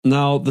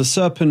Now the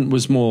serpent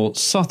was more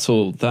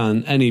subtle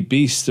than any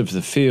beast of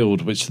the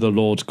field which the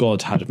Lord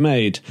God had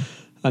made.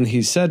 And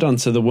he said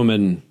unto the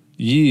woman,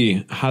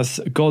 hath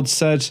God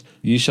said,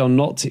 Ye shall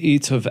not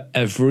eat of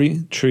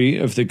every tree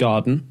of the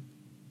garden?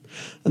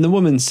 And the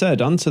woman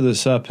said unto the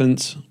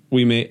serpent,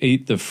 We may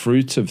eat the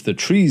fruit of the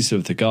trees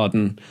of the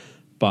garden,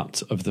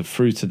 but of the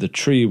fruit of the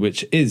tree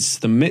which is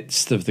the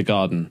midst of the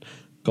garden,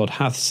 God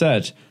hath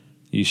said,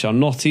 Ye shall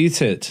not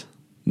eat it,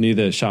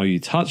 neither shall ye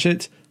touch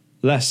it,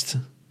 lest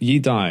ye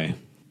die.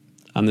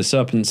 And the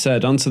serpent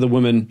said unto the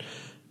woman,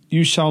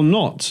 You shall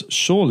not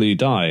surely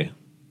die.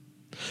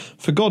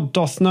 For God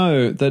doth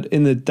know that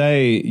in the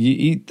day ye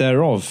eat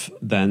thereof,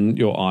 then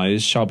your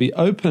eyes shall be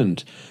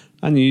opened,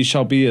 and ye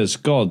shall be as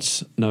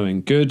gods,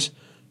 knowing good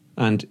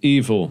and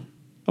evil.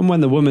 And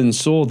when the woman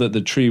saw that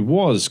the tree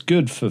was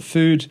good for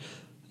food,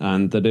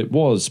 and that it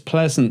was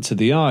pleasant to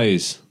the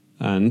eyes,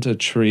 and a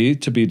tree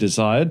to be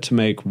desired to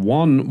make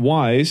one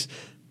wise,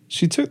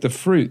 she took the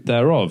fruit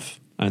thereof,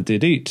 and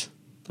did eat,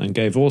 and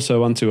gave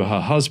also unto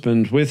her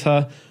husband with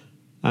her,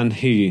 and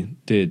he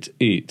did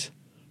eat.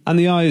 And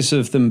the eyes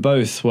of them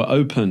both were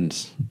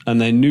opened,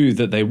 and they knew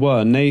that they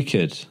were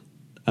naked.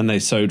 And they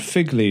sewed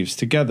fig leaves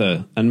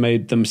together, and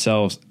made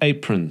themselves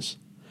aprons.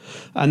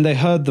 And they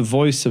heard the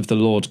voice of the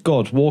Lord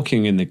God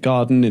walking in the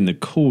garden in the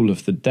cool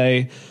of the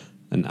day.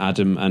 And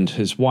Adam and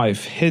his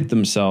wife hid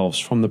themselves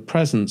from the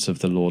presence of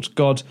the Lord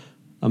God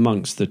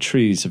amongst the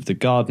trees of the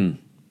garden.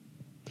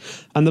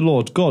 And the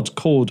Lord God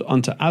called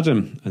unto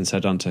Adam, and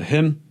said unto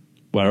him,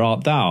 Where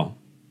art thou?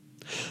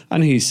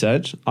 And he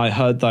said, I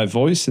heard thy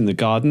voice in the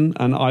garden,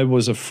 and I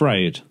was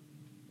afraid,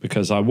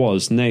 because I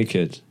was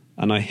naked,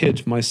 and I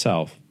hid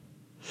myself.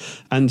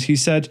 And he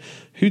said,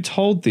 Who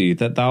told thee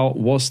that thou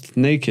wast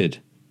naked?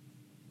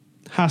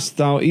 Hast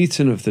thou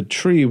eaten of the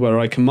tree where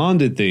I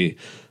commanded thee,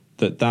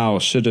 that thou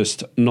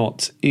shouldest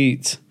not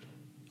eat?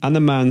 And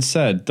the man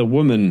said, The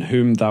woman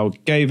whom thou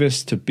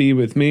gavest to be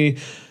with me,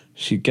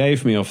 she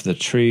gave me of the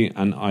tree,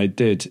 and I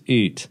did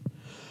eat.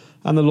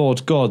 And the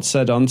Lord God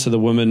said unto the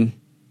woman,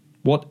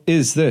 What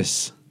is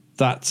this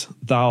that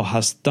thou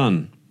hast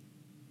done?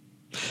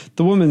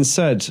 The woman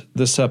said,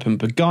 The serpent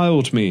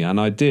beguiled me, and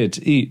I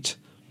did eat.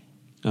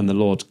 And the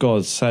Lord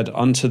God said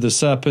unto the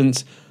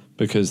serpent,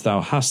 Because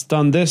thou hast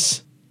done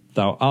this,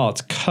 thou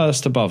art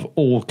cursed above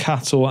all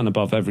cattle, and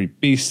above every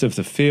beast of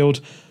the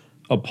field.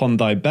 Upon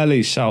thy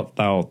belly shalt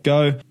thou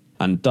go,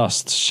 and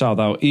dust shalt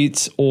thou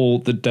eat all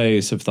the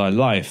days of thy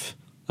life.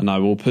 And I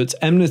will put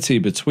enmity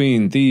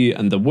between thee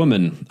and the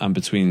woman, and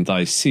between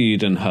thy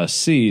seed and her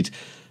seed.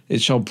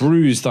 It shall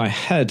bruise thy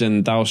head,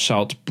 and thou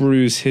shalt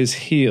bruise his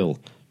heel.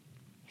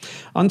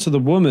 Unto the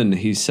woman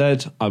he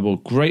said, I will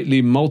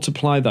greatly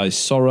multiply thy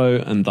sorrow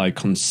and thy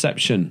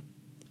conception.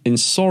 In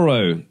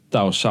sorrow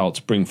thou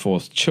shalt bring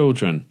forth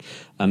children,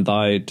 and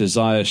thy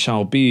desire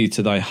shall be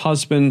to thy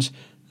husband,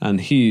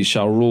 and he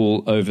shall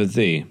rule over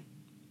thee.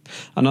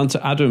 And unto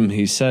Adam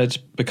he said,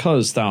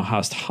 Because thou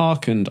hast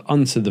hearkened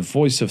unto the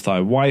voice of thy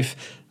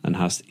wife, and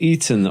hast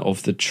eaten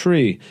of the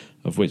tree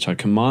of which I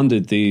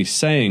commanded thee,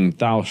 saying,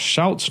 Thou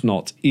shalt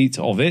not eat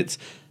of it,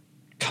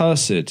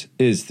 cursed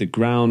is the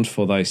ground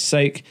for thy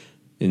sake,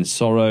 in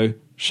sorrow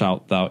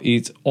shalt thou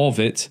eat of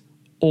it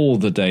all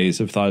the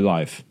days of thy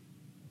life.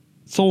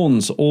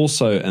 Thorns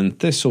also and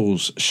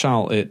thistles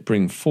shall it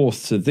bring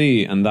forth to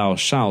thee, and thou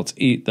shalt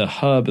eat the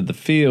herb of the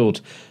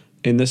field.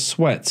 In the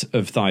sweat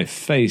of thy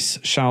face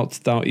shalt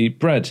thou eat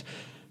bread,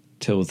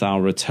 till thou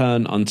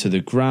return unto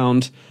the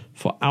ground,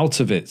 for out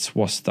of it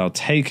wast thou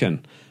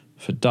taken,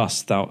 for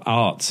dust thou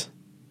art,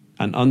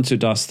 and unto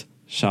dust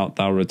shalt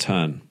thou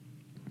return.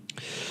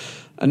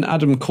 And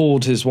Adam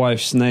called his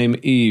wife's name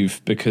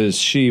Eve, because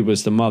she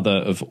was the mother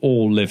of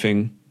all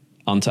living.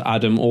 Unto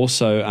Adam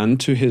also and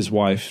to his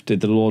wife did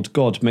the Lord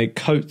God make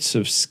coats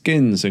of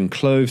skins, and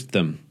clothed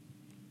them.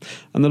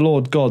 And the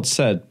Lord God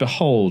said,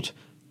 Behold,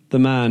 the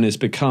man is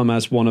become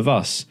as one of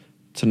us,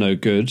 to know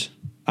good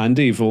and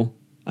evil.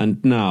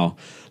 And now,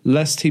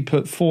 lest he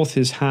put forth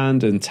his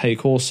hand, and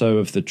take also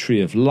of the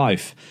tree of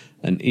life,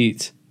 and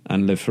eat,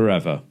 and live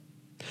forever.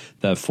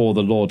 Therefore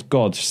the Lord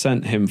God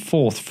sent him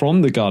forth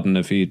from the Garden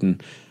of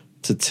Eden,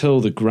 to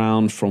till the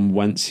ground from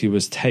whence he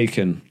was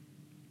taken.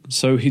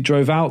 So he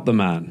drove out the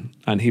man,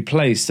 and he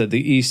placed at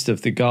the east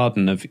of the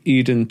Garden of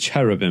Eden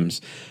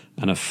cherubims,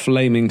 and a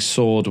flaming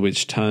sword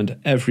which turned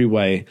every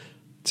way,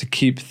 to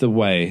keep the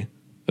way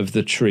of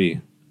the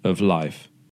tree of life.